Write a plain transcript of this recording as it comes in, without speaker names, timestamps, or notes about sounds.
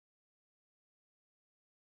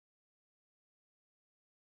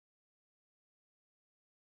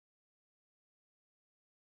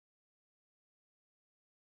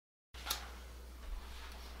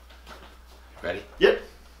Ready? Yep.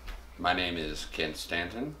 My name is Kent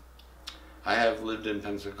Stanton. I have lived in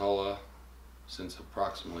Pensacola since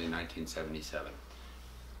approximately 1977.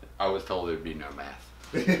 I was told there'd be no math.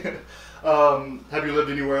 Have you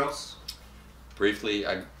lived anywhere else? Briefly,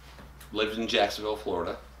 I lived in Jacksonville,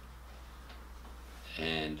 Florida,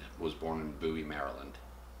 and was born in Bowie, Maryland.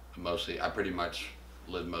 I pretty much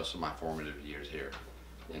lived most of my formative years here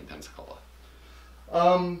in Pensacola.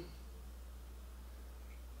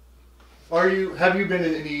 Have you been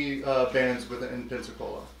in any bands in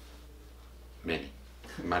Pensacola? Many.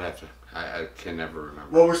 You might have to. I can never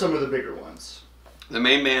remember. What were some of the bigger ones? The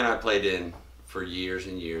main band I played in for years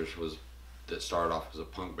and years that started off as a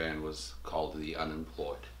punk band was called The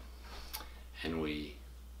Unemployed. And we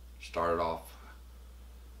started off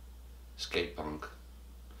skate punk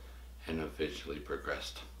and eventually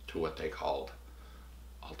progressed to what they called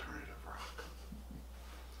alternative rock.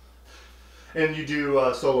 And you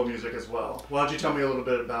do solo music as well. Why don't you tell me a little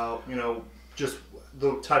bit about, just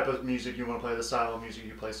the type of music you want to play, the style of music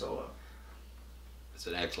you play solo? It's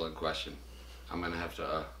an excellent question. I'm going to have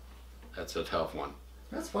to, that's a tough one.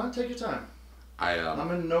 That's fine, take your time.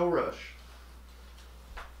 I'm in no rush.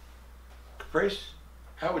 Caprice,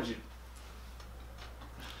 how would you,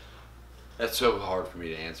 that's so hard for me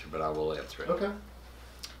to answer, but I will answer it. Okay.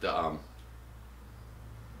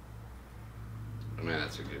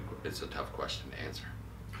 It's a tough question to answer.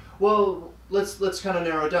 Well, let's kind of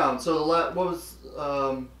narrow it down. So what was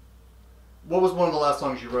one of the last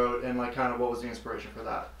songs you wrote, and kind of what was the inspiration for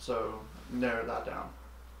that? So narrow that down.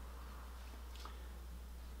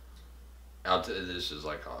 This is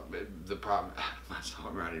the problem. My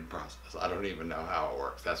songwriting process. I don't even know how it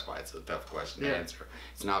works. That's why it's a tough question to answer.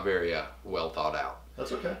 It's not very well thought out.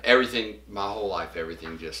 That's okay. My whole life,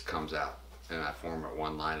 everything just comes out, and I form it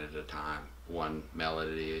one line at a time, one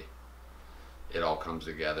melody. It all comes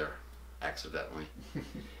together accidentally.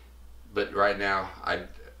 But right now,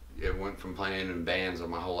 it went from playing in bands all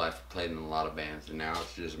my whole life, played in a lot of bands, and now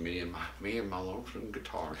it's just me and my lonesome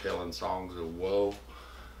guitar telling songs of woe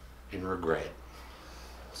and regret.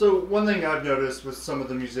 So one thing I've noticed with some of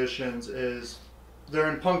the musicians is they're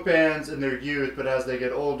in punk bands in their youth, but as they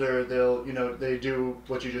get older, they do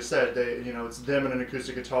what you just said. It's them and an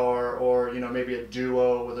acoustic guitar, or maybe a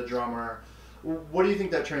duo with a drummer. What do you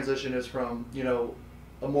think that transition is from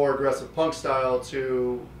a more aggressive punk style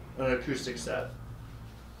to an acoustic set?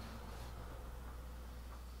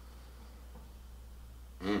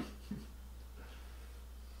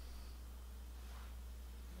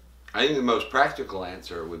 I think the most practical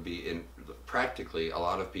answer would be practically a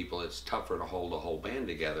lot of people, it's tougher to hold a whole band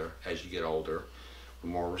together as you get older,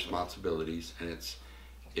 with more responsibilities, and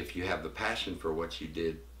if you have the passion for what you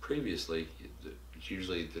did previously,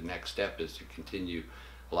 usually the next step is to continue.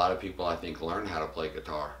 A lot of people, I think, learn how to play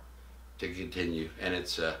guitar to continue, and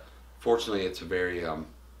fortunately it's a very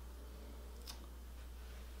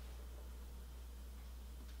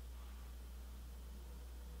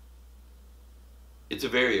it's a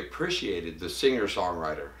very appreciated. The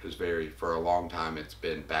singer-songwriter is for a long time, it's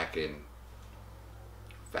been back in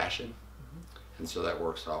fashion. And so that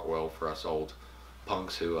works out well for us old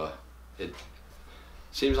punks who, it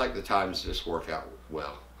seems like the times just work out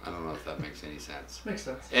well. I don't know if that makes any sense. Makes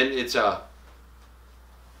sense. And it's and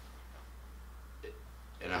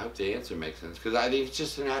I hope the answer makes sense, because I think it's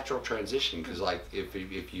just a natural transition, because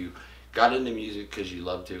if you got into music because you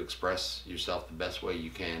love to express yourself the best way you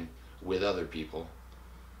can with other people,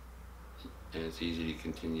 and it's easy to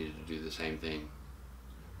continue to do the same thing.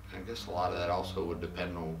 I guess a lot of that also would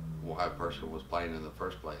depend on why a person was playing in the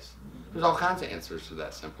first place. There's all kinds of answers to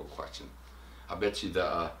that simple question. I bet you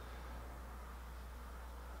I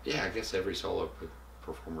guess every solo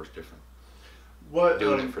performer is different.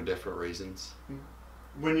 Doing it for different reasons.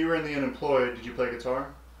 When you were in The Unemployed, did you play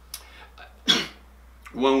guitar?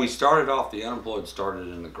 When we started off, The Unemployed started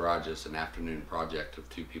in the garage as an afternoon project of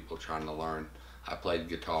two people trying to learn. I played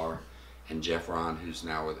guitar, and Jeff Ron, who's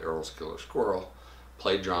now with Earl's Killer Squirrel,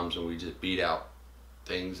 played drums, and we just beat out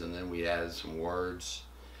things, and then we added some words.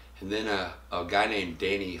 And then a guy named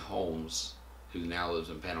Danny Holmes, who now lives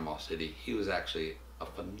in Panama City, he was actually a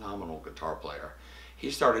phenomenal guitar player.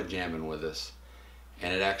 He started jamming with us,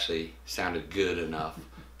 and it actually sounded good enough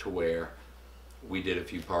to where we did a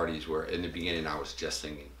few parties where in the beginning I was just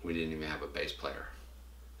singing. We didn't even have a bass player.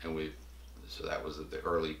 So that was the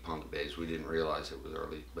early punk days. We didn't realize it was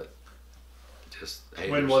early, but just... Hey,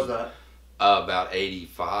 when was that? About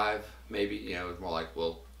 85, maybe. It was more like,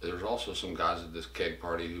 well, there's also some guys at this keg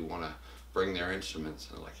party who want to bring their instruments.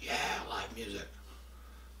 And they're like, yeah, live music.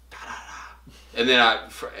 Da, da, da. And then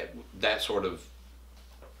that sort of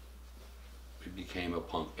we became a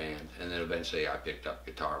punk band, and then eventually I picked up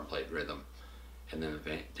guitar and played rhythm, and then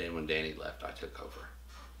when Danny left, I took over.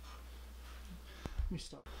 Let me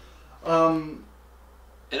stop. And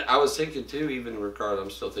I was thinking too, even regardless, I'm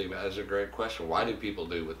still thinking about it, it's a great question. Why do people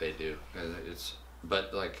do what they do? And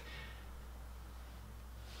but like,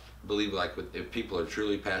 believe like if people are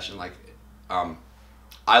truly passionate, like,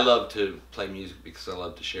 I love to play music because I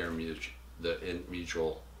love to share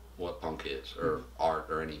mutual what punk is, or art,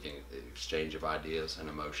 or anything, exchange of ideas and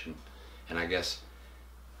emotion. And I guess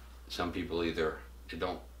some people either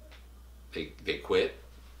they quit,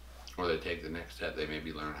 or they take the next step. They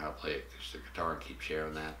maybe learn how to play acoustic guitar and keep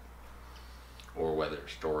sharing that, or whether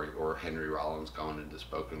it's story or Henry Rollins going into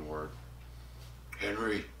spoken word.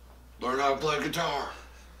 Henry, learn how to play guitar.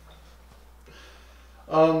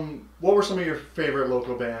 What were some of your favorite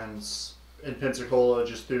local bands in Pensacola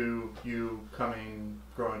just through you growing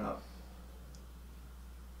up?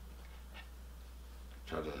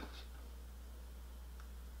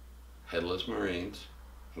 Headless Marines.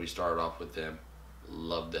 We started off with them.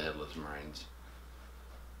 Loved the Headless Marines.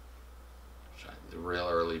 The real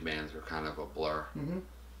early bands are kind of a blur. Mm-hmm.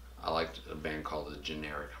 I liked a band called the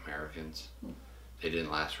Generic Americans. They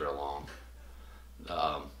didn't last real long.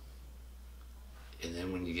 And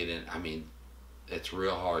then when you get in, I mean, it's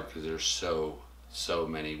real hard because there's so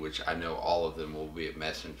many, which I know all of them will be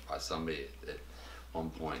mentioned by somebody at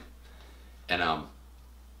one point. And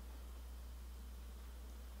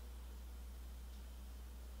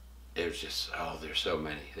it was just, there's so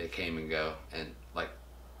many. They came and go, and like.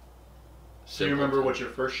 Do you remember what your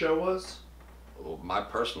first show was? Well, my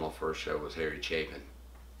personal first show was Harry Chapin.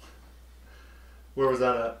 Where was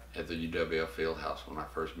that at? At the UWF Fieldhouse when I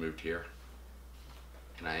first moved here.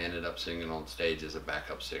 And I ended up singing on stage as a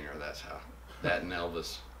backup singer. That and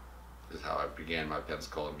Elvis is how I began my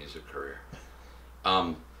Pensacola music career.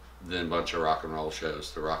 Then a bunch of rock and roll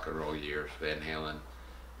shows, the rock and roll years, Van Halen.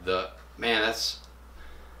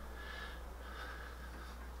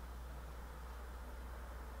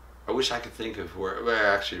 I wish I could think of where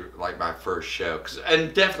actually like my first show,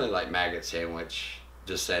 and definitely like Maggot Sandwich,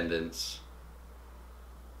 Descendants.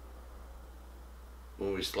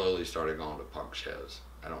 When we slowly started going to punk shows.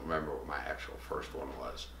 I don't remember what my actual first one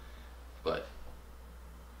was, but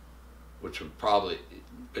which would probably,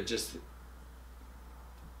 but just,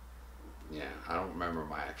 yeah, I don't remember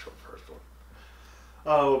my actual first one.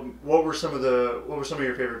 What were some of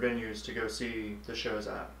your favorite venues to go see the shows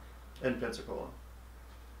at in Pensacola?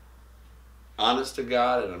 Honest to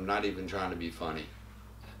God, and I'm not even trying to be funny,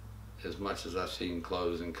 as much as I've seen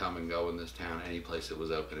close and come and go in this town, any place that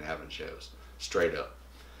was open and having shows, straight up,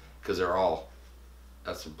 because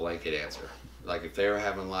that's a blanket answer. Like if they were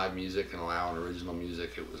having live music and allowing original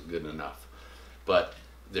music, it was good enough. But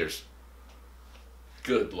there's,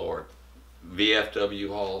 good Lord, VFW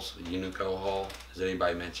halls, Unico Hall. Has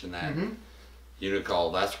anybody mentioned that? Mm-hmm.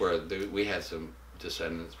 Unico, that's where we had some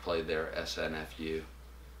Descendants played there, SNFU.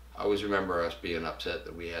 I always remember us being upset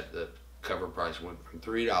that we had the cover price went from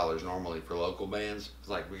 $3 normally for local bands. It's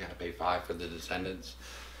like we got to pay $5 for the Descendants.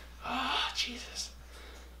 Jesus.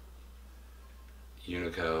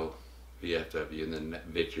 Unico, VFW, and then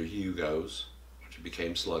Victor Hugo's, which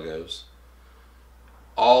became Sluggos.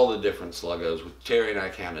 All the different Sluggos. Terry and I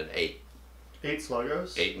counted 8. 8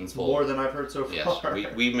 Sluggos? 8 in full. More than I've heard so far.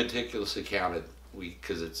 Yes, we meticulously counted.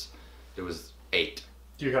 Because there was 8.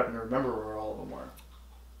 Do you happen to remember where all of them were?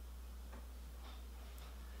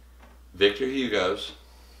 Victor Hugo's.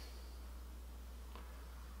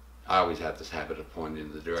 I always have this habit of pointing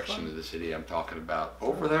in the direction of the city I'm talking about.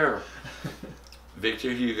 Over there.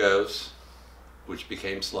 Victor Hugo's, which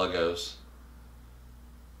became Sluggos.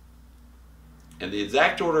 And the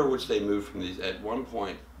exact order which they moved from these, at one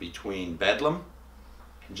point between Bedlam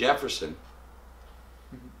and Jefferson,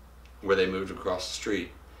 where they moved across the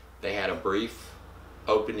street, they had a brief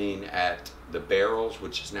opening at the Barrels,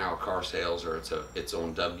 which is now a car sales, or it's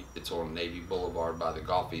on Navy Boulevard by the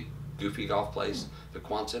Goofy Golf Place, the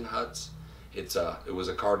Quonset Huts. It was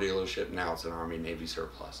a car dealership. Now it's an Army Navy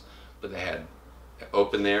surplus. But they had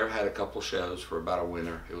opened there, had a couple shows for about a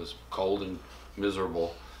winter. It was cold and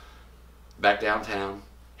miserable. Back downtown,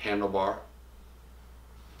 Handlebar.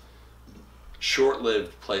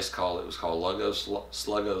 Short-lived place it was called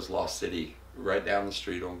Sluggo's Lost City, right down the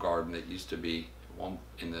street on Garden. It used to be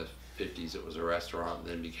in the 50s. It was a restaurant,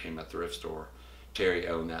 then became a thrift store. Terry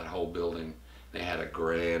owned that whole building. They had a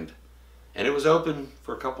grand, and it was open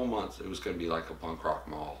for a couple months. It was going to be like a punk rock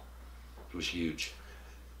mall. It was huge.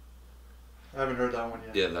 I haven't heard that one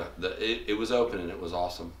yet. Yeah, it was open and it was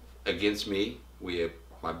awesome. Against Me, we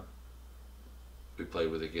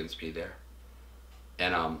played with Against Me there,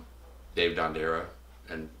 and Dave Dondero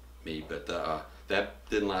and me, but that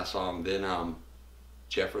didn't last long. Then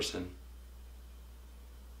Jefferson,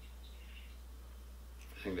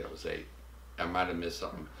 I think that was 8. I might have missed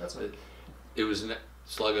something. That's it. It was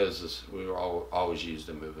Sluggos. We were always used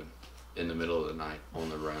to moving in the middle of the night on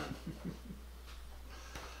the run.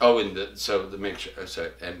 Oh, and the mix,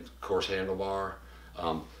 and of course Handlebar,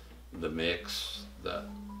 the mix, the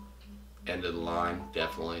end of the line,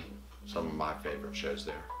 definitely some of my favorite shows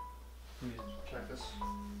there. You need to check this.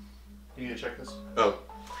 You need to check this. Oh,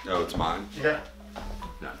 it's mine. Yeah.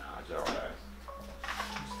 No, it's all right.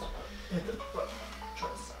 Hit the button. Try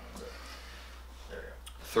to silence it. There you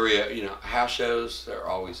go. 3, house shows, they're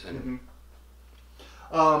always in.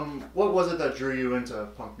 Mm-hmm. What was it that drew you into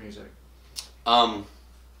punk music?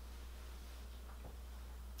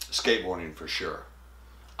 Skateboarding for sure.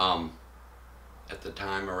 At the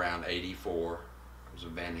time around '84, I was a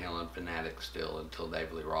Van Halen fanatic still until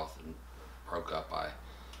David Lee Roth broke up.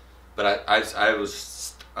 But I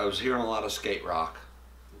was hearing a lot of skate rock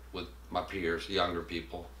with my peers, younger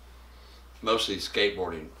people, mostly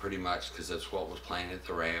skateboarding pretty much because that's what was playing at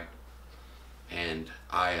the ramp, and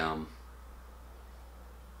I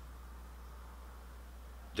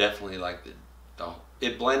definitely liked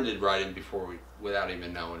it blended right in before without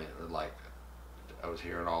even knowing it. Like I was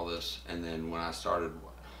hearing all this, and then when I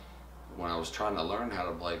was trying to learn how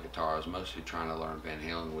to play guitar, I was mostly trying to learn Van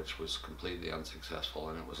Halen, which was completely unsuccessful,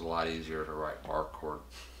 and it was a lot easier to write bar chord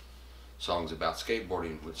songs about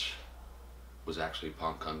skateboarding, which was actually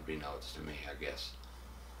punk unbeknownst to me, I guess.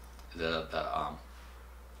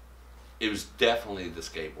 It was definitely the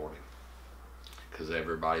skateboarding, because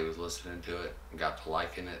everybody was listening to it and got to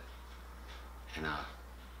liking it, and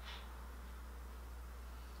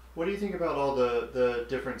what do you think about all the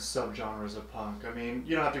different subgenres of punk? I mean,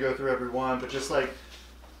 you don't have to go through every one, but just like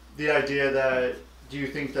the idea that, do you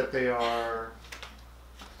think that they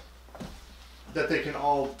can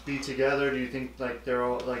all be together? Do you think like they're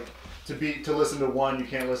all like to listen to one, you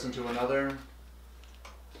can't listen to another?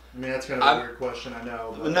 I mean, that's kind of a weird question, I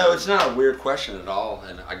know. But no, it's not a weird question at all,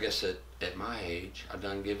 and I guess at my age, I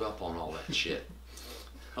done give up on all that shit.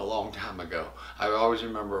 A long time ago. I always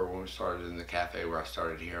remember when we started in the cafe where I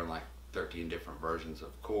started hearing like 13 different versions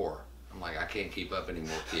of Core. I'm like, I can't keep up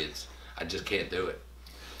anymore, kids. I just can't do it.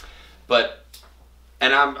 But,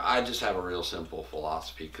 and I just have a real simple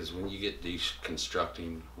philosophy, because when you get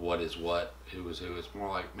deconstructing what is what, who is who, it's more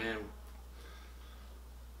like, man,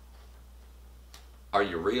 are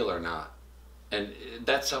you real or not? And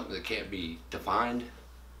that's something that can't be defined.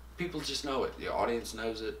 People just know it. The audience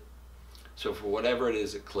knows it. So for whatever it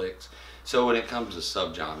is, it clicks. So when it comes to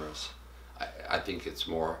subgenres, I think it's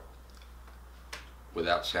more,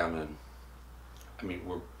 without sounding, I mean,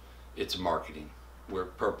 it's marketing. We're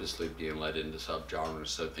purposely being led into subgenres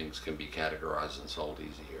so things can be categorized and sold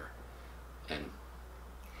easier. And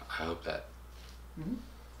I hope that. Mm-hmm.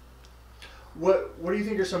 What do you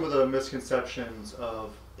think are some of the misconceptions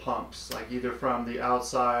of punks, like either from the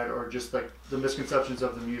outside or just like the misconceptions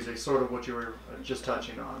of the music, sort of what you were just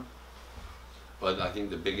touching on? But I think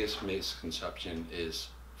the biggest misconception is,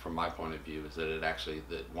 from my point of view, is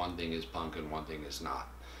that one thing is punk and one thing is not.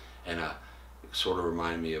 And it sort of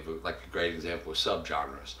reminded me of like a great example with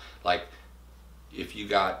subgenres. Like if you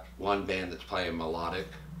got one band that's playing melodic,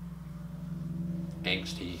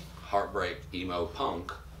 angsty, heartbreak, emo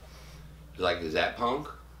punk, like, is that punk?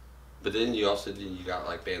 But then you got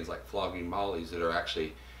like bands like Flogging Mollies that are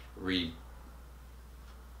actually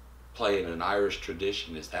playing an Irish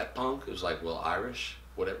tradition. Is that punk? It was like, well, Irish,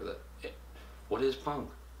 whatever what is punk?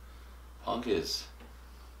 Punk is.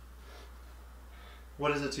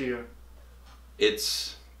 What is it to you?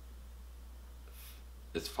 It's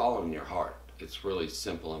following your heart. It's really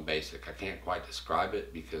simple and basic. I can't quite describe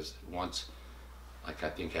it, because once, like I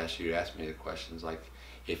think you asked me the questions, like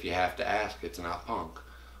if you have to ask, it's not punk.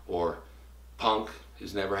 Or punk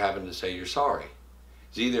is never having to say you're sorry.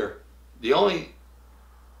 It's either the only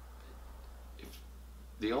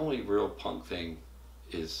real punk thing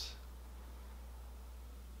is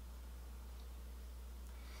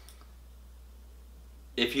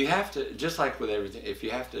if you have to, just like with everything, if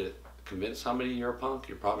you have to convince somebody you're a punk,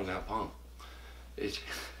 you're probably not punk.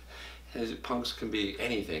 Punks can be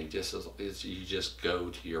anything, just as you just go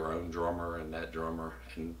to your own drummer and that drummer,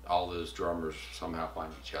 and all those drummers somehow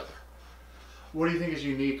find each other. What do you think is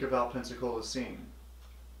unique about Pensacola's scene?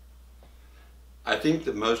 I think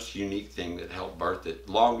the most unique thing that helped birth it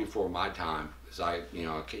long before my time is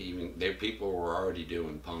people were already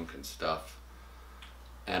doing punk and stuff,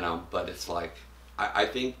 and but it's like I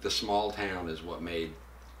think the small town is what made.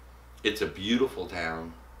 It's a beautiful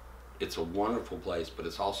town. it's a wonderful place, but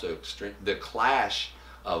it's also extreme. The clash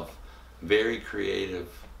of very creative,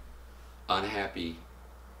 unhappy,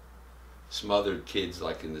 smothered kids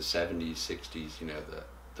like in the 70s, 60s, you know,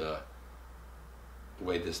 the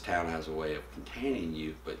way this town has a way of containing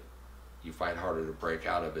you, but you fight harder to break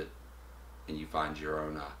out of it, and you find your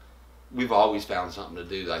own. We've always found something to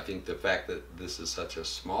do. I think the fact that this is such a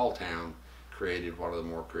small town created one of the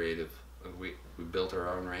more creative. We built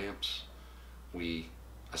our own ramps.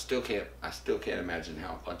 I still can't imagine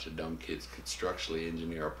how a bunch of dumb kids could structurally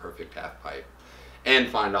engineer a perfect half pipe and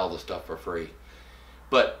find all the stuff for free.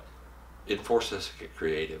 But it forced us to get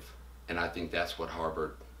creative, and I think that's what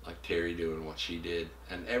Harvard, like Terry doing what she did,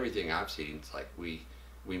 and everything I've seen. It's like we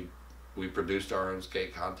produced our own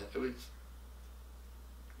skate content.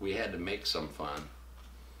 We had to make some fun,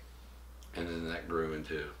 and then that grew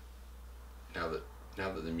into now that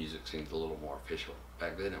the music seems a little more official.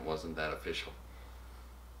 Back then it wasn't that official.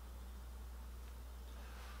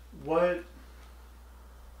 What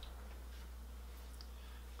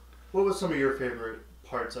was some of your favorite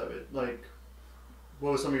parts of it? Like,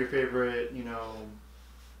 what was some of your favorite, you know,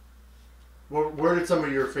 where did some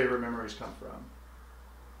of your favorite memories come from?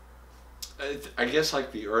 I guess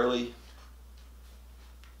like the early,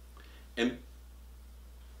 and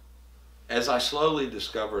as I slowly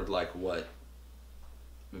discovered like what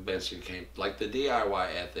eventually came, like the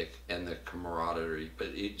DIY ethic and the camaraderie,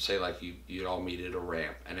 but you'd say like you'd all meet at a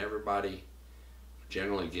ramp and everybody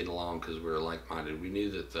generally get along because we were like-minded. We knew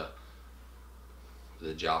that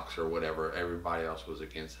the jocks or whatever, everybody else was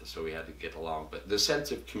against us, so we had to get along. But the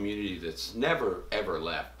sense of community that's never ever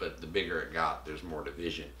left, but the bigger it got, there's more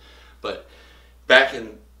division. But back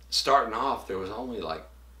in starting off, there was only like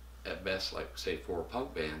at best like say 4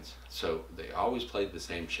 punk bands, so they always played the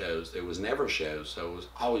same shows. There was never shows, so it was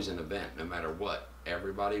always an event no matter what.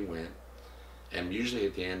 Everybody went, and usually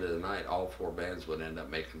at the end of the night all 4 bands would end up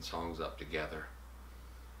making songs up together,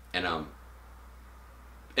 and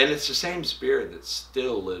it's the same spirit that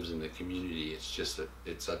still lives in the community. It's just that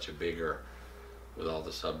it's such a bigger, with all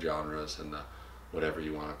the subgenres and the whatever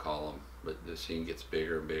you want to call them, but the scene gets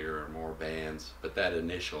bigger and bigger and more bands. But that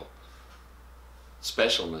initial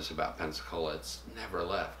specialness about Pensacola, it's never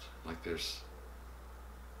left. Like there's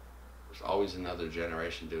always another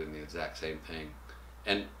generation doing the exact same thing,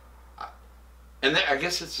 and I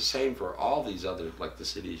guess it's the same for all these other, like the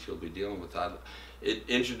cities you'll be dealing with. It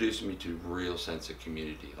introduced me to real sense of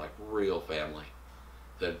community, like real family,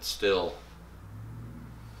 that still,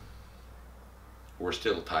 we're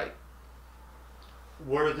still tight.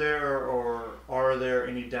 Were there or are there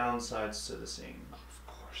any downsides to the scene? Of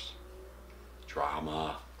course.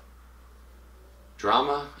 Drama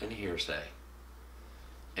and hearsay.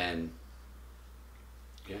 And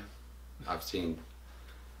yeah, I've seen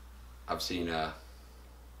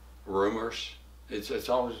rumors. It's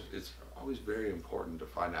always very important to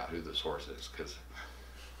find out who the source is,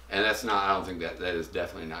 and that's not, I don't think that is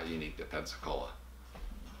definitely not unique to Pensacola.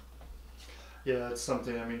 Yeah, it's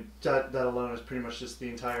something, I mean, that alone is pretty much just the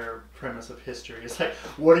entire premise of history. It's like,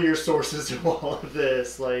 what are your sources to all of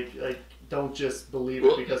this? Like don't just believe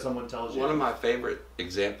it because someone tells you. One of my favorite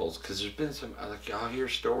examples, because there's been some, like, I'll hear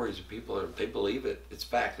stories of people, they believe it, it's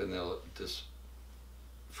fact, and they'll just,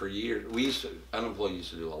 for years, Unemployed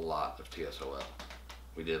used to do a lot of TSOL.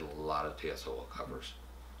 We did a lot of TSOL covers,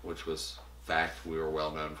 which was fact. We were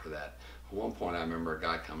well known for that. At one point, I remember a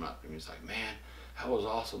guy coming up to me, he's like, man, that was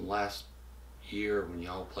awesome last year when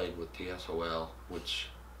y'all played with TSOL, which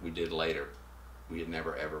we did later. We had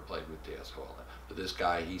never ever played with TSOL. But this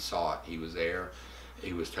guy, he saw it. He was there.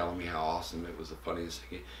 He was telling me how awesome it was, the funniest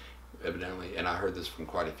thing, evidently. And I heard this from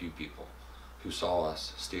quite a few people who saw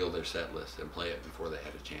us steal their set list and play it before they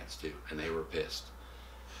had a chance to, and they were pissed.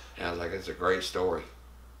 And I was like, it's a great story,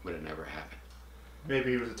 but it never happened.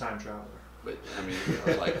 Maybe he was a time traveler. But I mean, I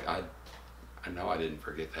was like, I know I didn't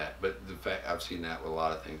forget that, but the fact, I've seen that with a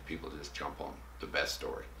lot of things. People just jump on the best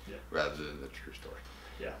story rather than the true story.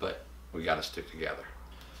 Yeah. But we got to stick together.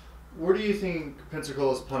 Where do you think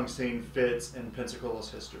Pensacola's punk scene fits in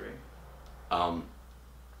Pensacola's history?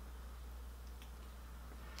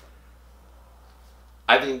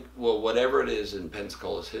 I think, well, whatever it is in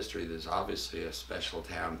Pensacola's history, there's obviously a special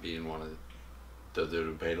town being one of the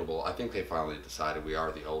debatable. I think they finally decided we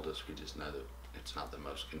are the oldest. We just know that it's not the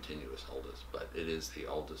most continuous oldest, but it is the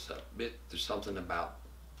oldest. There's something about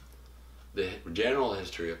the general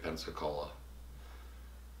history of Pensacola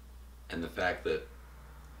and the fact that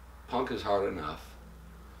punk is hard enough.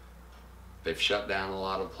 They've shut down a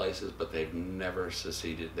lot of places, but they've never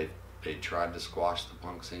seceded. They tried to squash the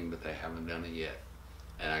punk scene, but they haven't done it yet.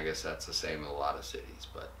 And I guess that's the same with a lot of cities,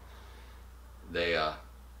 but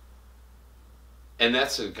And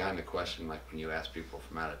that's the kind of question, like when you ask people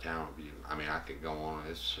from out of town, I mean, I could go on,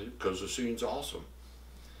 it's because the scene's awesome.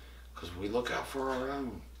 Because we look out for our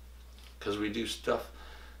own. Because we do stuff,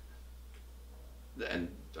 and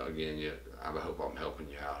again, I hope I'm helping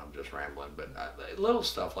you out, I'm just rambling, but little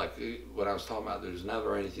stuff like what I was talking about, there's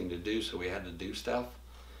never anything to do, so we had to do stuff.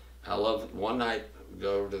 I love, one night, we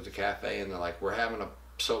go over to the cafe, and they're like, we're having a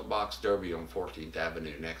soapbox derby on 14th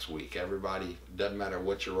Avenue next week. Everybody, doesn't matter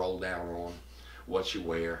what you roll down on, what you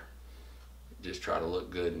wear, just try to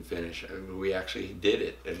look good and finish. And we actually did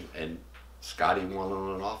it, and Scotty won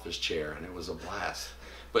on an office chair, and it was a blast.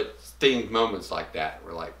 But moments like that,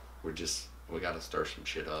 we got to stir some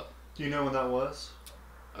shit up. Do you know when that was?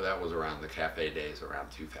 That was around the cafe days, around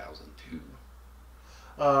 2002.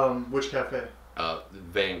 Which cafe?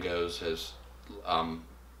 Van Gogh's has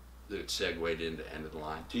it segued into End of the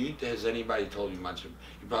Line. Has anybody told you much of?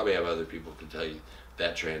 You probably have other people can tell you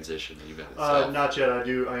that transition even itself. Not yet. I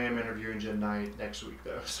am interviewing Jen Knight next week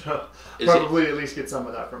though, so probably at least get some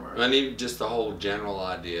of that from her. And even just the whole general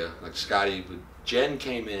idea, like Jen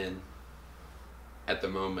came in at the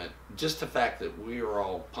moment, just the fact that we were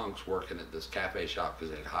all punks working at this cafe shop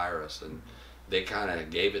because they'd hire us, and they kind of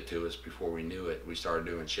gave it to us before we knew it. We started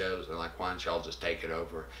doing shows, and like, why don't y'all just take it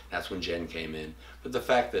over? That's when Jen came in. But the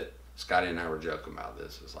fact that Scotty and I were joking about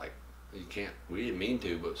this is like, we didn't mean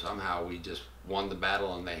to, but somehow we just won the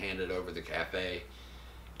battle, and they handed over the cafe,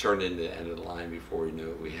 turned into the End of the Line before we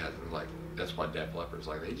knew it. We're like, that's why Def Leppard's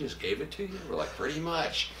like, they just gave it to you? We're like, pretty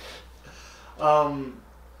much.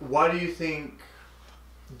 Why do you think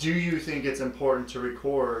it's important to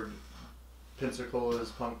record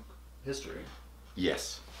Pensacola's punk history?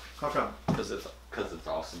 Yes. How come? Because it's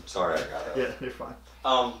awesome. Sorry, I got it. Yeah, you're fine.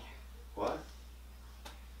 What?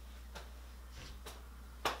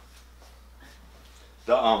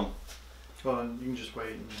 Well, you can just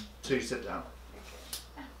wait until you sit down.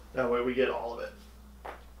 That way we get all of it.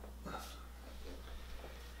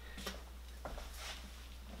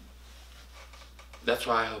 That's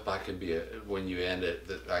why I hope I can be when you end it,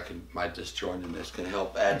 that my disjointedness can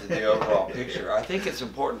help add to the overall picture. I think it's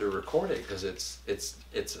important to record it because it's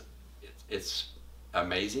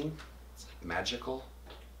amazing, it's magical.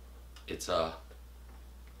 It's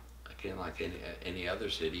again, like any other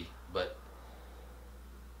city, but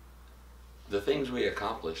the things we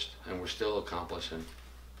accomplished and we're still accomplishing.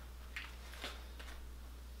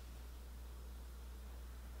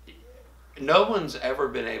 No one's ever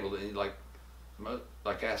been able to, like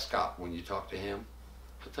ask Scott when you talk to him,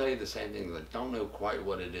 he'll tell you the same thing. Like, don't know quite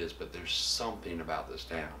what it is, but there's something about this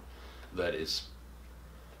town that is,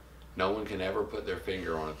 no one can ever put their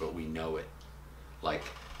finger on it, but we know it. Like,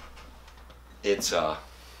 it's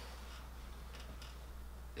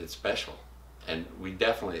special, and we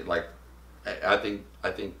definitely, like, I think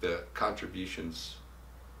the contributions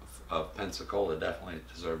of Pensacola definitely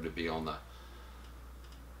deserve to be on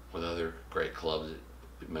with other great clubs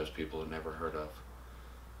that most people have never heard of.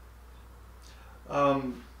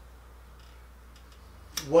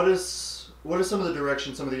 What is some of the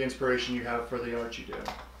direction, some of the inspiration you have for the art you do?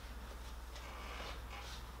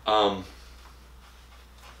 I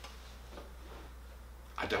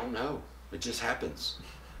don't know. It just happens.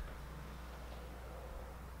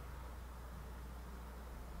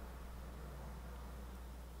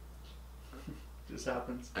 Just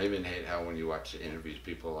happens. I even hate how when you watch the interviews,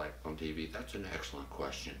 people like on TV, that's an excellent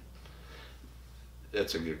question.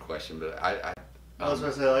 That's a good question, but I was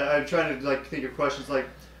gonna say, I'm trying to think of questions like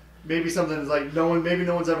maybe something is like maybe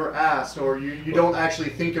no one's ever asked, or you don't actually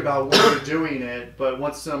think about when you're doing it, but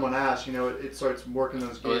once someone asks, it starts working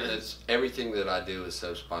those gears. It's everything that I do is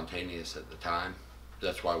so spontaneous at the time.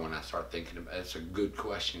 That's why when I start thinking about it's a good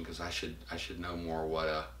question because I should know more what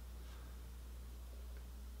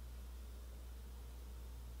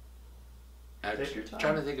I'm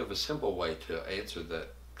trying to think of a simple way to answer that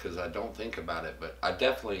because I don't think about it, but I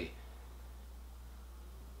definitely.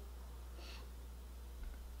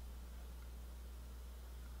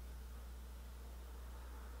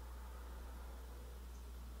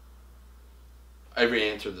 Every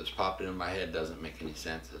answer that's popped into my head doesn't make any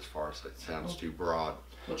sense as far as it sounds too broad.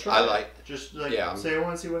 Well, try. I like say it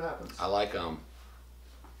once, see what happens. I like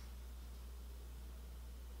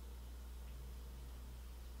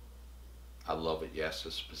I love it. Yes,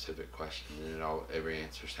 a specific question, and every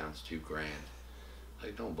answer sounds too grand.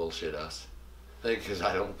 Like, don't bullshit us. Because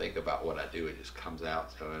I don't think about what I do; it just comes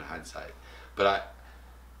out. So in hindsight, but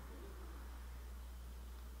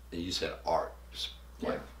you said art,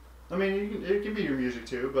 like. I mean, it can be your music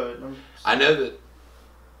too, but I know that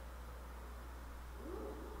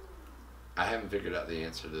I haven't figured out the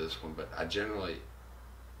answer to this one, but I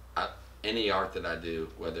any art that I do,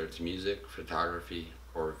 whether it's music, photography,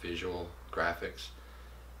 or visual graphics,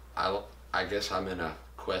 I guess I'm in a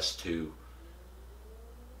quest to,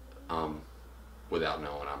 without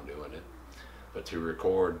knowing I'm doing it, but to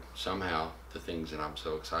record somehow the things that I'm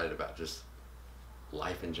so excited about, just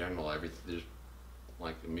life in general. Everything, there's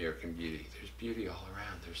like American Beauty. There's beauty all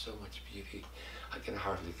around. There's so much beauty. I can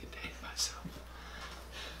hardly contain myself.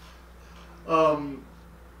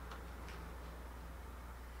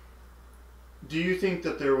 Do you think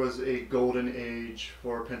that there was a golden age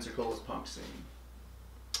for Pensacola's punk scene?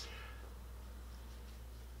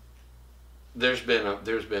 There's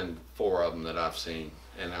been 4 of them that I've seen,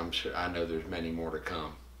 and I know there's many more to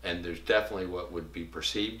come. And there's definitely what would be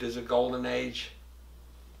perceived as a golden age.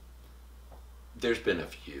 There's been a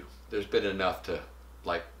few. There's been enough to,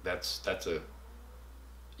 like,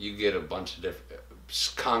 you get a bunch of different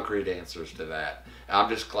concrete answers to that. I'm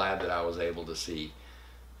just glad that I was able to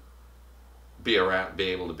be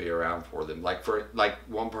able to be around for them. Like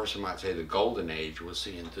one person might say the golden age was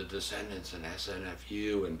seeing the Descendants and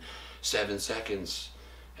SNFU and 7 Seconds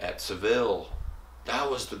at Seville. That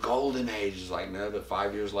was the golden age. It's like, no, but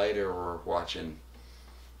 5 years later we're watching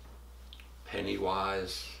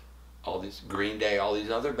Pennywise, all these Green Day, all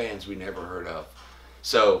these other bands we never heard of.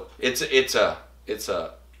 So it's a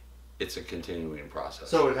continuing process.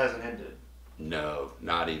 So it hasn't ended. No,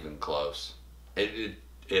 not even close. It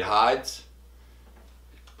hides,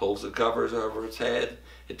 pulls the covers over its head,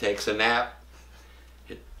 it takes a nap,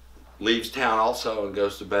 it leaves town also and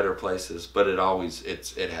goes to better places, but it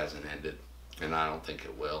hasn't ended, and I don't think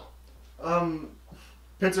it will.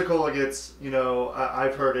 Pensacola gets,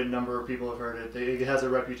 I've heard it, a number of people have heard it, it has a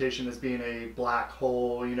reputation as being a black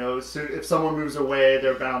hole, so if someone moves away,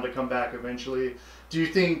 they're bound to come back eventually. Do you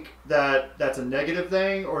think that that's a negative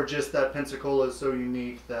thing, or just that Pensacola is so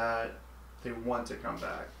unique that they want to come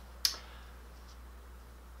back?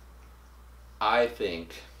 I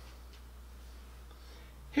think,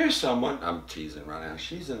 here's someone, I'm teasing right now,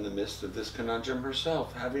 she's in the midst of this conundrum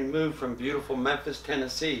herself, having moved from beautiful Memphis,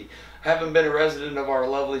 Tennessee, having been a resident of our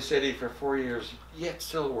lovely city for 4 years, yet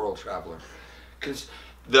still a world traveler. Because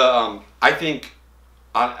I think,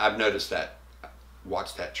 I've noticed that,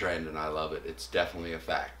 watched that trend, and I love it. It's definitely a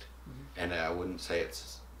fact. Mm-hmm. And I wouldn't say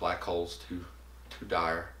it's black holes too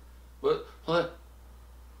dire. But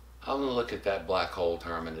I'm going to look at that black hole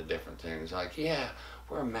term into different things. Like, yeah,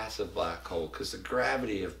 we're a massive black hole because the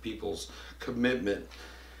gravity of people's commitment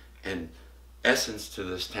and essence to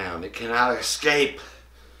this town, it cannot escape.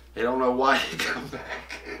 They don't know why they come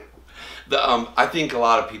back. I think a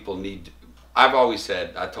lot of people need, I've always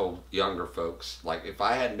said, I told younger folks, like, if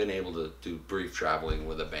I hadn't been able to do brief traveling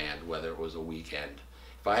with a band, whether it was a weekend,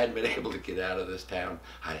 if I hadn't been able to get out of this town,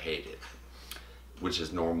 I'd hate it. Which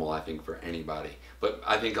is normal, I think, for anybody. But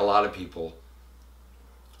I think a lot of people,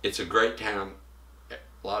 it's a great town.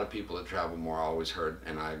 A lot of people that travel more always heard,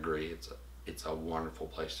 and I agree, it's a wonderful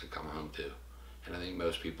place to come home to. And I think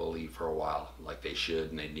most people leave for a while, like they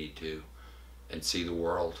should and they need to, and see the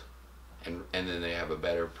world. And then they have a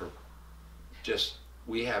better,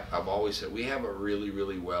 I've always said, we have it really,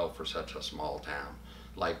 really well for such a small town.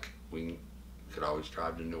 Like, we could always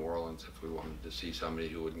drive to New Orleans if we wanted to see somebody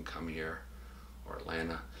who wouldn't come here. Or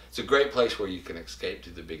Atlanta. It's a great place where you can escape to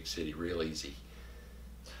the big city real easy.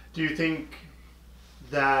 Do you think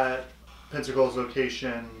that Pensacola's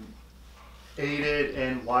location aided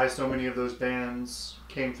in why so many of those bands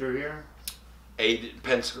came through here? Aided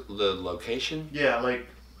the location? Yeah,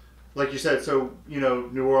 like you said, so,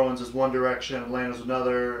 New Orleans is one direction, Atlanta's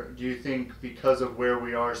another. Do you think because of where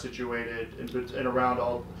we are situated and around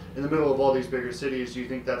in the middle of all these bigger cities, do you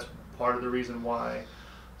think that's part of the reason why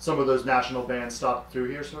some of those national bands stopped through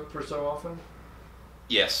here for so often?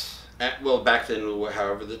 Yes. Well, back then,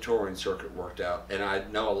 however the touring circuit worked out, and I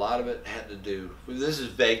know a lot of it had to do, this is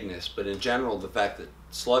vagueness, but in general, the fact that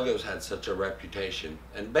Sluggos had such a reputation,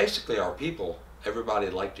 and basically our people, everybody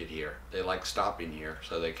liked it here. They liked stopping here,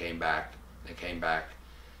 so they came back.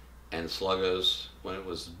 And Sluggos, when it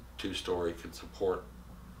was 2-story, could support.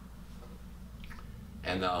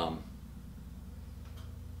 And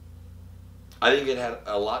I think it had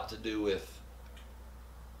a lot to do with,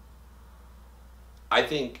 I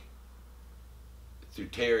think through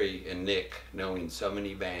Terry and Nick knowing so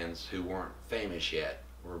many bands who weren't famous yet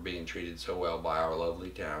were being treated so well by our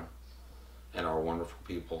lovely town and our wonderful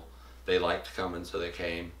people. They liked coming, so they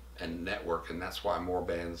came and network, and that's why more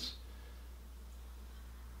bands,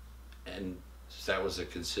 and that was a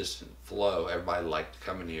consistent flow. Everybody liked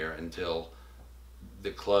coming here until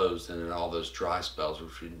that closed, and then all those dry spells,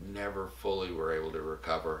 which we never fully were able to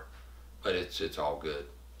recover, but it's all good.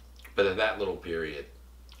 But at that little period,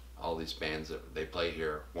 all these bands that they play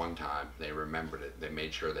here one time, they remembered it. They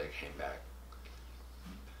made sure they came back.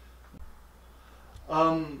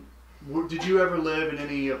 Did you ever live in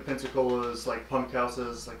any of Pensacola's like punk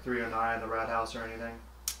houses, like 309, the Rat House, or anything?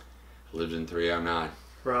 I lived in 309.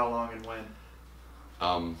 For how long and when?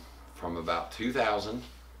 From about 2000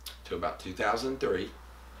 to about 2003.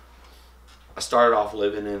 I started off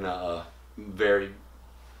living in a very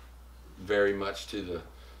much to the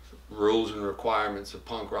rules and requirements of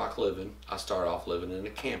punk rock living. I started off living in a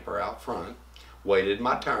camper out front, waited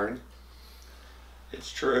my turn.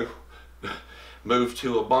 It's true. Moved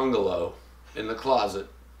to a bungalow in the closet,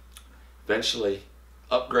 eventually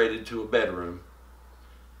upgraded to a bedroom,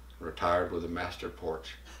 retired with a master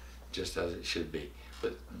porch, just as it should be.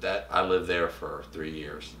 But that, I lived there for 3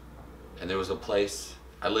 years. And there was a place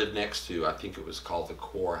I lived next to, I think it was called the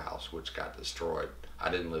Core House, which got destroyed. I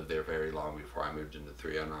didn't live there very long before I moved into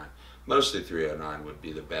 309. Mostly 309 would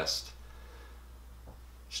be the best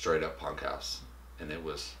straight up punk house. And it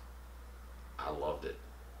was, I loved it.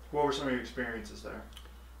 What were some of your experiences there?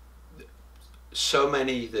 So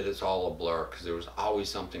many that it's all a blur, because there was always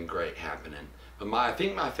something great happening. But I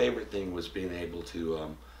think my favorite thing was being able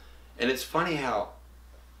to, and it's funny how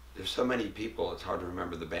there's so many people, it's hard to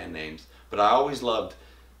remember the band names, but I always loved,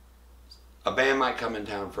 a band might come in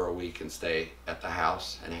town for a week and stay at the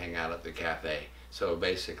house and hang out at the cafe. So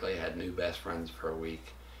basically I had new best friends for a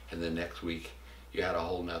week, and the next week you had a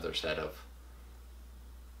whole nother set of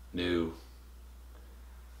new.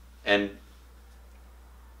 And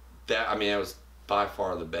that, I mean, it was by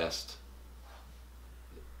far the best.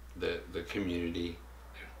 The community,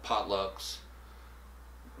 potlucks.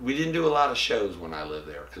 We didn't do a lot of shows when I lived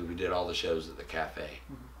there because we did all the shows at the cafe.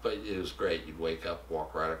 Mm-hmm. But it was great. You'd wake up,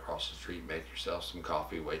 walk right across the street, make yourself some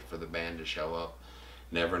coffee, wait for the band to show up.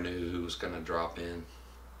 Never knew who was going to drop in.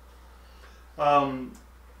 How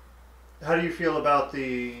do you feel about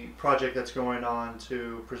the project that's going on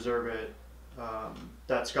to preserve it?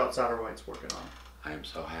 That Scott Satterwhite's working on. I am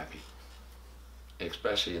so happy,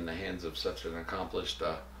 especially in the hands of such an accomplished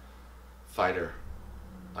fighter.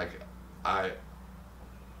 Like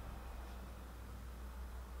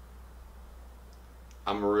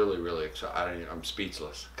I'm really excited. I'm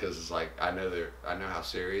speechless because it's like I know how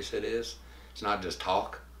serious it is. It's not just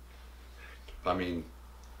talk. I mean,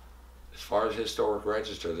 as far as historic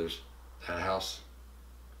register, there's that house.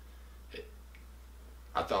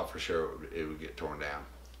 I thought for sure it would get torn down,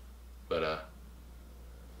 but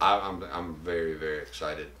I'm very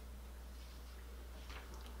excited.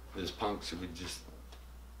 These punks, we just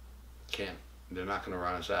can't. They're not going to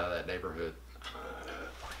run us out of that neighborhood.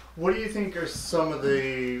 What do you think are some of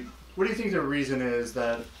the? What do you think the reason is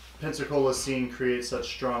that Pensacola scene creates such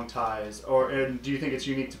strong ties, and do you think it's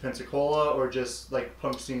unique to Pensacola or just like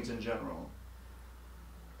punk scenes in general?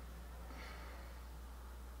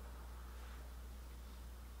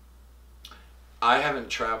 I haven't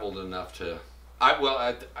traveled enough to.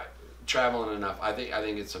 Traveling enough. I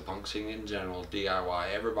think it's a punk scene in general.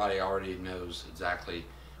 DIY. Everybody already knows exactly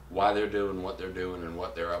why they're doing what they're doing and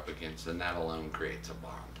what they're up against, and that alone creates a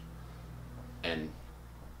bond. And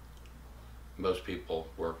most people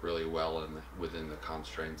work really well within the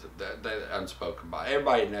constraints of that unspoken by.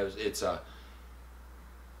 Everybody knows it's a.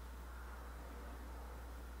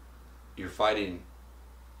 You're fighting.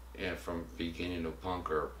 Yeah, from beginning of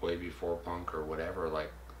punk or way before punk or whatever,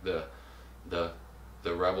 like the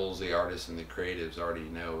rebels, the artists, and the creatives already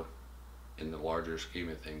know in the larger scheme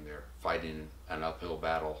of things they're fighting an uphill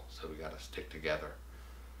battle, so we got to stick together.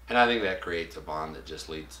 And I think that creates a bond that just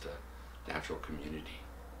leads to natural community.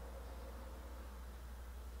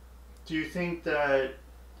 Do you think that,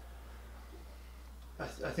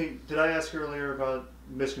 did I ask earlier about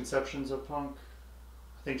misconceptions of punk?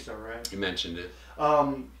 I think so, right? You mentioned it.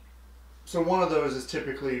 So one of those is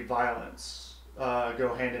typically violence,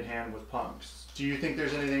 go hand in hand with punks. Do you think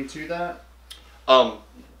there's anything to that?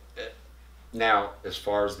 Now, as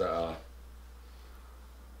far as the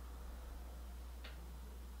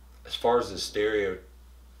stereotypical,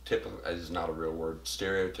 is not a real word,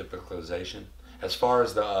 stereotypicalization. As far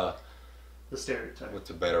as the stereotype.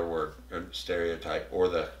 What's a better word? Stereotype, or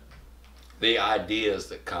the ideas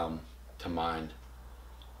that come to mind.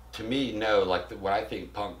 To me, no. Like when I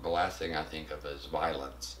think punk, the last thing I think of is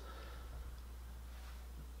violence.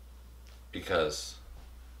 Because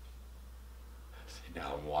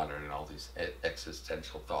now I'm wandering in all these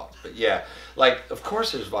existential thoughts. But yeah, like of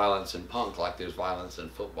course there's violence in punk, like there's violence in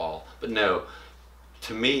football. But no,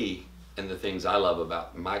 to me, and the things I love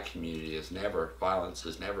about my community is violence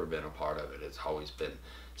has never been a part of it. It's always been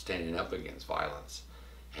standing up against violence.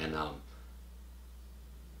 And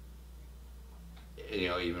you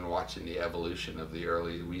know, even watching the evolution of the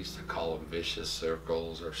early, we used to call them vicious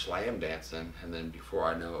circles or slam dancing, and then before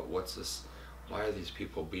I know it, what's this, why are these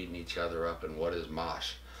people beating each other up, and what is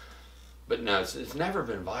mosh? But no, it's never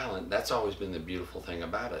been violent. That's always been the beautiful thing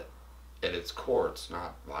about it. At its core, it's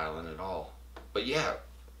not violent at all. But yeah,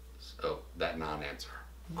 so that non-answer.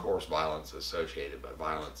 Of course, violence is associated, but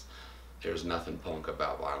violence, there's nothing punk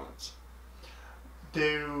about violence.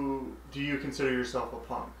 Do you consider yourself a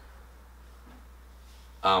punk?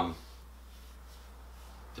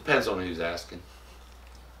 Depends on who's asking.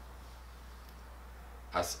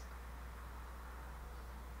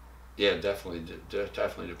 Yeah, definitely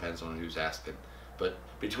depends on who's asking. But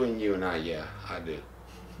between you and I, yeah, I do.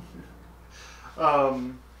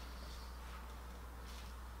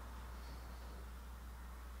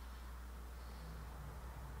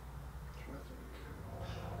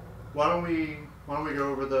 Why don't we go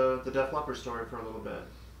over the Def Leppard story for a little bit?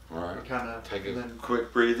 All right. Kind of take a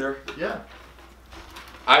quick breather. Yeah.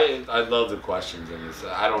 I love the questions, and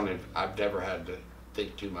I've never had to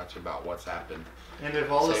think too much about what's happened. And if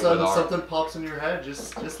all of a sudden something pops in your head,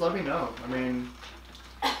 just let me know. I mean,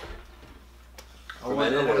 I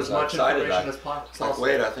want as much information as possible. Like,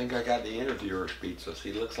 wait, I think I got the interviewer speechless.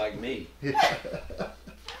 He looks like me.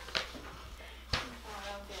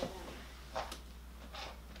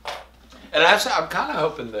 And I'm kind of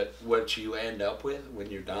hoping that what you end up with when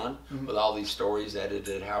you're done, with all these stories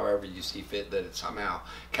edited however you see fit, that it somehow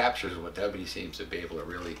captures what Toby seems to be able to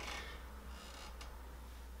really.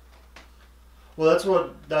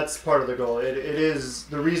 Well, that's part of the goal. It is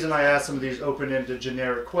the reason I ask some of these open-ended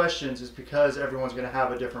generic questions is because everyone's going to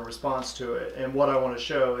have a different response to it. And what I want to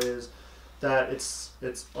show is that it's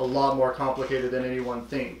a lot more complicated than anyone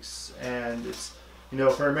thinks. And it's, you know,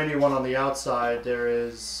 for anyone on the outside, there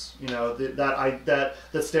is, you know, that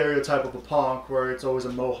stereotype of a punk where it's always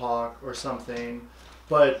a mohawk or something.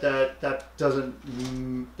 But that doesn't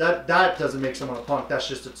make someone a punk. That's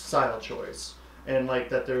just a style choice. And like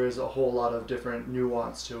that there is a whole lot of different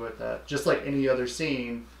nuance to it that just like any other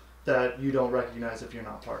scene that you don't recognize if you're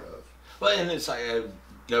not part of. Well, and it's like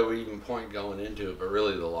no even point going into it, but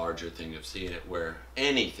really the larger thing of seeing it where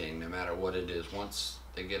anything, no matter what it is, once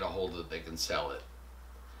they get a hold of it, they can sell it.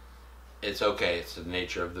 It's okay, it's the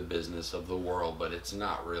nature of the business of the world, but it's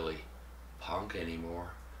not really punk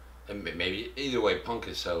anymore. And maybe either way, punk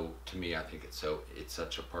is so, to me, I think it's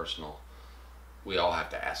such a personal. We all have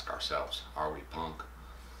to ask ourselves, are we punk?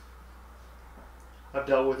 I've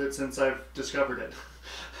dealt with it since I've discovered it.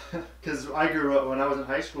 Because I grew up, when I was in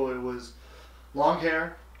high school, it was long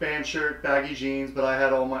hair, band shirt, baggy jeans, but I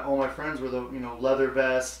had all my friends were the, you know, leather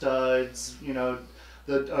vest, studs, you know,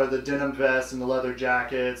 the denim vests and the leather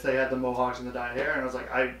jackets. They had the mohawks and the dyed hair, and I was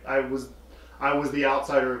like, I was the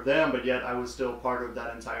outsider of them, but yet I was still part of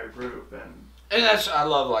that entire group. And that's, I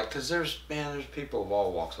love, like, because there's people of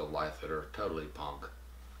all walks of life that are totally punk.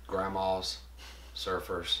 Grandmas,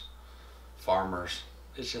 surfers, farmers.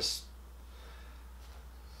 It's just,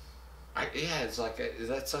 it's like,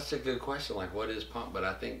 that's such a good question, like, what is punk? But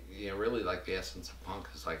I think, you know, really, like, the essence of punk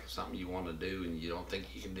is, like, something you want to do and you don't think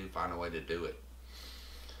you can do, find a way to do it.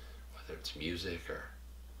 Whether it's music or...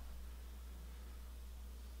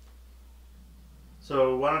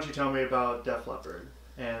 So, why don't you tell me about Def Leppard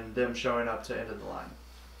and them showing up to End of the Line?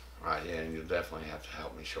 Right, yeah, and you'll definitely have to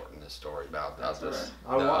help me shorten this story about this.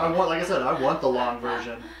 Right. I want, like I said, I want the long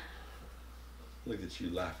version. Look at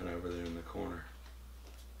you laughing over there in the corner.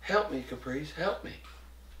 Help me, Caprice, help me.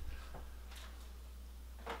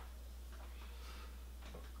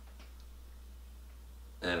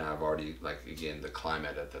 And I've already, like, again, the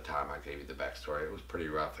climate at the time, I gave you the backstory. It was pretty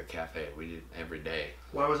rough. The cafe, we did every day.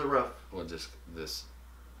 Why was it rough? Well, just this,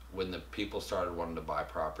 when the people started wanting to buy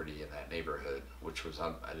property in that neighborhood, which was,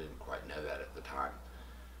 I didn't quite know that at the time.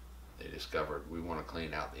 They discovered we want to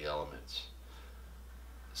clean out the elements.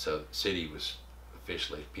 So the city was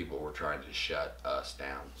officially, people were trying to shut us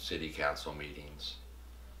down. City council meetings.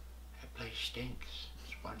 That place stinks.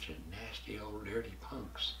 It's a bunch of nasty old dirty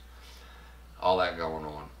punks. All that going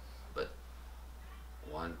on, but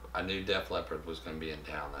I knew Def Leppard was going to be in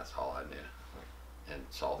town. That's all I knew, and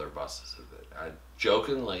saw their buses. I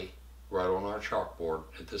jokingly wrote on our chalkboard.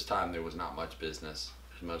 At this time, there was not much business.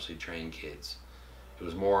 It was mostly trained kids. It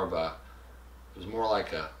was more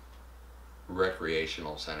like a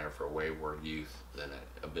recreational center for wayward youth than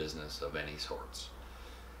a business of any sorts.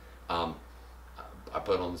 I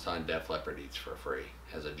put on the sign Def Leppard eats for free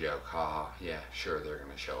as a joke. Haha, yeah, sure, they're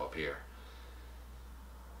going to show up here.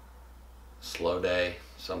 Slow day,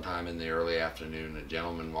 sometime in the early afternoon, a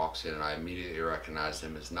gentleman walks in and I immediately recognized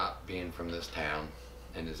him as not being from this town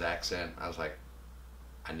and his accent. I was like,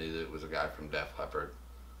 I knew that it was a guy from Def Leppard.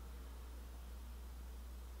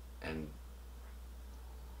 And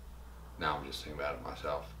now I'm just thinking about it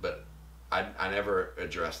myself. But I never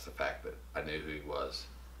addressed the fact that I knew who he was.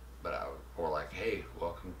 But or like, hey,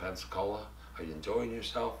 welcome to Pensacola. Are you enjoying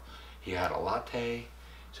yourself? He had a latte,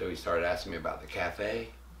 so he started asking me about the cafe.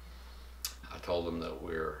 I told him that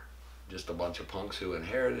we're just a bunch of punks who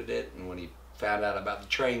inherited it, and when he found out about the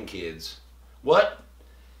train kids, what?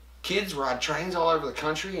 Kids ride trains all over the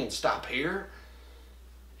country and stop here?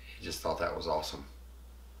 He just thought that was awesome.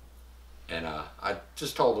 And I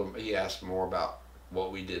just told him, he asked more about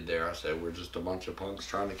what we did there. I said, we're just a bunch of punks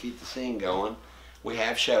trying to keep the scene going. We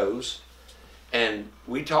have shows. And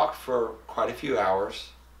we talked for quite a few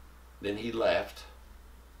hours. Then he left.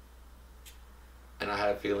 And I had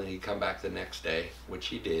a feeling he'd come back the next day, which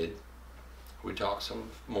he did. We talked some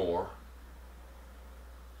more.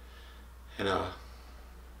 And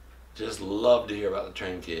just loved to hear about the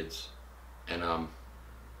train kids. And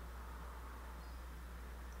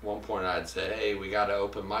one point I'd said, hey, we got an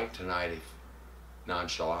open mic tonight. If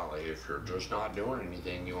nonchalantly, if you're just not doing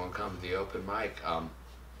anything, you want to come to the open mic.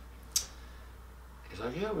 He's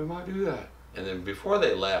like, yeah, we might do that. And then before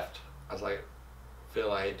they left, I was like,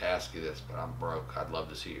 Phil, I hate to ask you this, but I'm broke. I'd love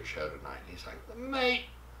to see your show tonight. And he's like, mate,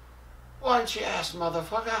 why don't you ask,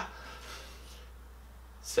 motherfucker?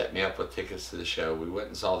 Set me up with tickets to the show. We went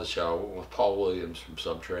and saw the show. I went with Paul Williams from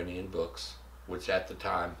Subterranean Books, which at the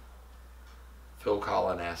time, Phil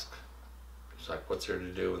Collin asked, he's like, what's there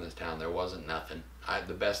to do in this town? There wasn't nothing.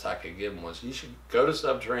 The best I could give him was, you should go to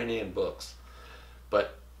Subterranean Books.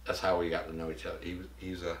 But that's how we got to know each other.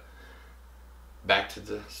 He's a, back to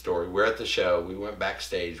the story. We're at the show. We went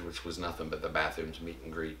backstage, which was nothing but the bathrooms meet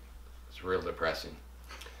and greet. It's real depressing.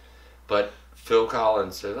 But Phil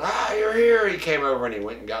Collins said, you're here. He came over and he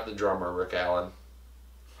went and got the drummer, Rick Allen.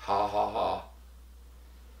 Ha, ha, ha.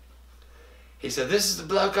 He said, this is the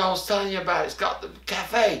bloke I was telling you about. It's got the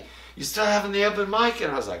cafe. You still having the open mic?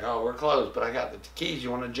 And I was like, oh, we're closed, but I got the keys.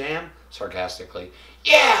 You want to jam? Sarcastically.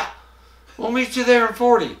 Yeah! We'll meet you there in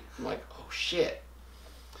 40. I'm like, oh, shit.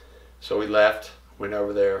 So we left, went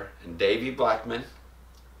over there, and Davey Blackman,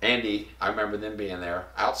 Andy, I remember them being there,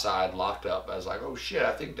 outside, locked up. I was like, oh, shit,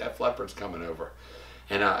 I think Def Leppard's coming over.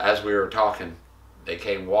 And as we were talking, they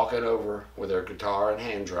came walking over with their guitar and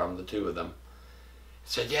hand drum, the two of them.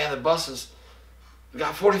 Said, yeah, the buses... We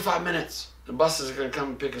got 45 minutes. The buses are going to come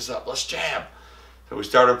and pick us up. Let's jam. So we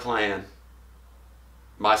started playing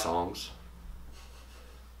my songs.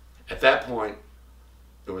 At that point,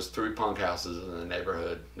 there was 3 punk houses in the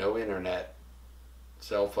neighborhood. No internet.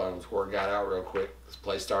 Cell phones. Word got out real quick. This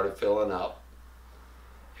place started filling up.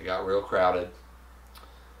 It got real crowded.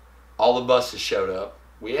 All the buses showed up.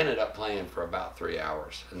 We ended up playing for about 3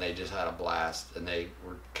 hours. And they just had a blast. And they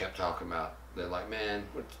kept talking about, they're like, man,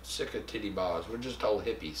 we're sick of titty bars. We're just old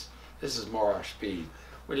hippies. This is more our speed.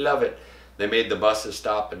 We love it. They made the buses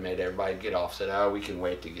stop and made everybody get off. Said, oh, we can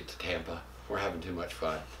wait to get to Tampa. We're having too much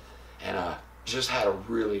fun. And just had a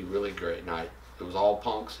really, really great night. It was all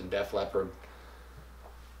punks and Def Leppard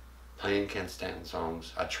playing Kent Stanton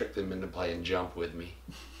songs. I tricked them into playing Jump with me.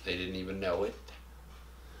 They didn't even know it.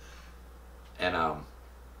 And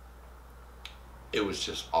it was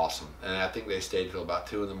just awesome. And I think they stayed till about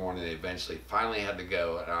 2 in the morning. They eventually finally had to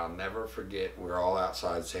go. And I'll never forget, we're all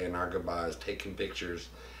outside saying our goodbyes, taking pictures.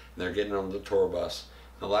 And they're getting on the tour bus.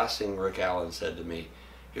 And the last thing Rick Allen said to me,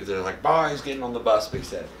 they're like, boy, he's getting on the bus. But he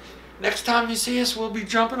said, next time you see us, we'll be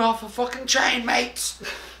jumping off a fucking train, mates.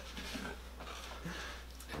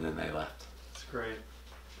 And then they left. That's great.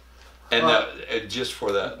 And just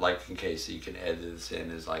for the, like, in case you can edit this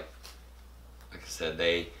in, is like I said,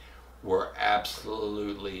 they were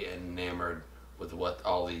absolutely enamored with what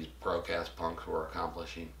all these broke-ass punks were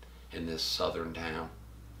accomplishing in this southern town.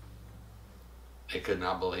 They could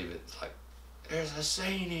not believe it. It's like, there's a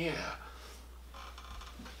scene here.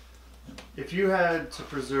 If you had to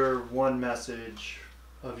preserve one message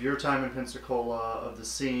of your time in Pensacola, of the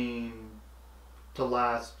scene to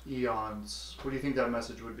last eons, what do you think that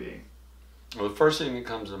message would be? Well, the first thing that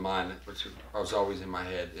comes to mind, which was always in my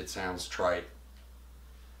head, it sounds trite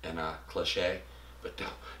and cliche, but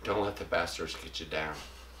don't let the bastards get you down.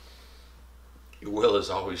 Your will is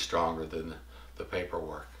always stronger than the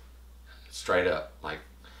paperwork. Straight up, like,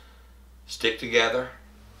 stick together.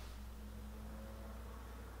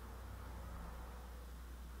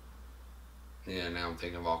 Yeah, now I'm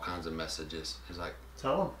thinking of all kinds of messages. It's like,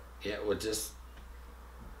 tell them. Yeah, well, just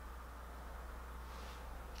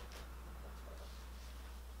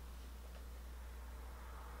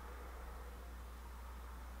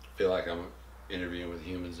feel like I'm interviewing with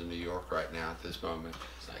humans in New York right now at this moment.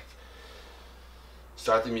 It's like,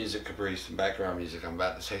 Start the music, Caprice, some background music. I'm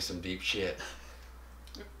about to say some deep shit.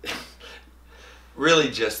 Really,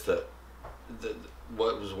 just the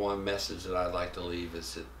what was one message that I'd like to leave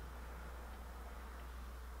is that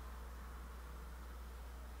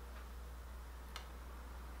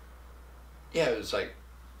it was like,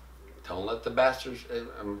 don't let the bastards.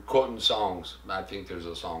 I'm quoting songs. I think there's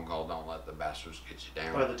a song called "Don't Let the Bastards Get You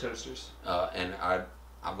Down" by the Toasters. And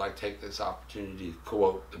I'd like to take this opportunity to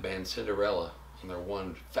quote the band Cinderella on their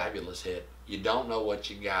one fabulous hit. You don't know what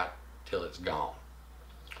you got till it's gone.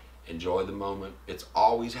 Enjoy the moment. It's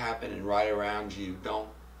always happening right around you. Don't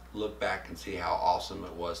look back and see how awesome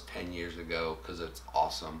it was 10 years ago, because it's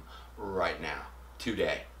awesome right now,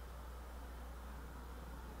 today.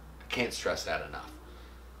 I can't stress that enough.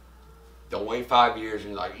 Don't wait 5 years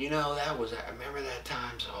and you're like, I remember that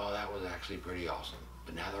time, so that was actually pretty awesome.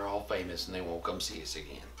 But now they're all famous and they won't come see us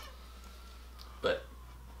again.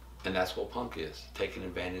 And that's what punk is, taking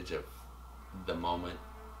advantage of the moment.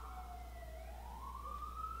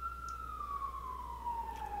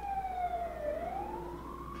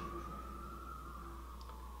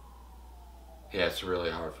 Yeah, it's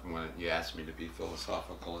really hard when you ask me to be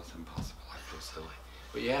philosophical. It's impossible. I feel silly.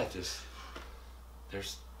 But yeah,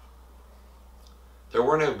 there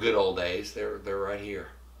were no good old days. They're right here.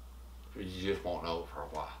 You just won't know for a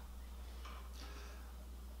while.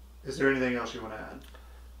 Is there anything else you want to add?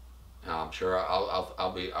 No, I'm sure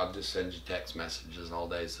I'll just send you text messages all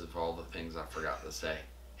day of all the things I forgot to say.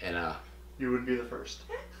 And you wouldn't be the first.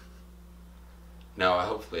 No,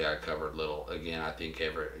 hopefully I covered little. Again, I think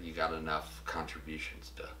you got enough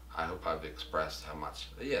contributions to. I hope I've expressed how much.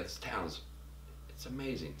 Yeah, this town it's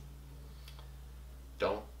amazing.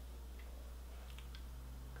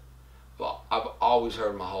 Well, I've always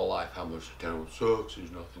heard my whole life how much the town sucks. There's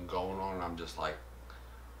nothing going on, and I'm just like,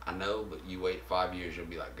 I know, but you wait 5 years, you'll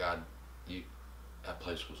be like, God, that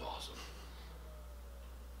place was awesome.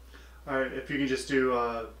 All right, if you can just do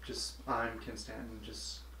I'm Kent Stanton.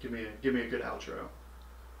 Just give me a good outro.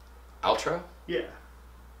 Outro? Yeah.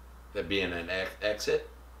 That being an exit.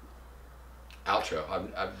 Outro.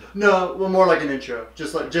 No, well, more like an intro.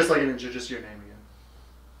 Just like an intro. Just your name again.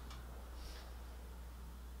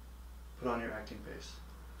 Put on your acting face.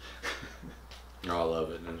 Oh, I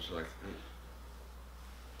love it. And it's like,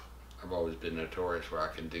 I've always been notorious where I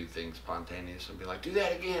can do things spontaneous and be like, do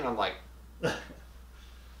that again. I'm like,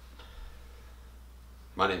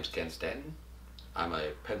 my name's Kent Stanton. I'm a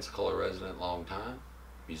Pensacola resident, long time,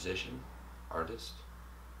 musician, artist,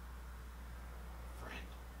 friend.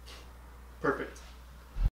 Perfect.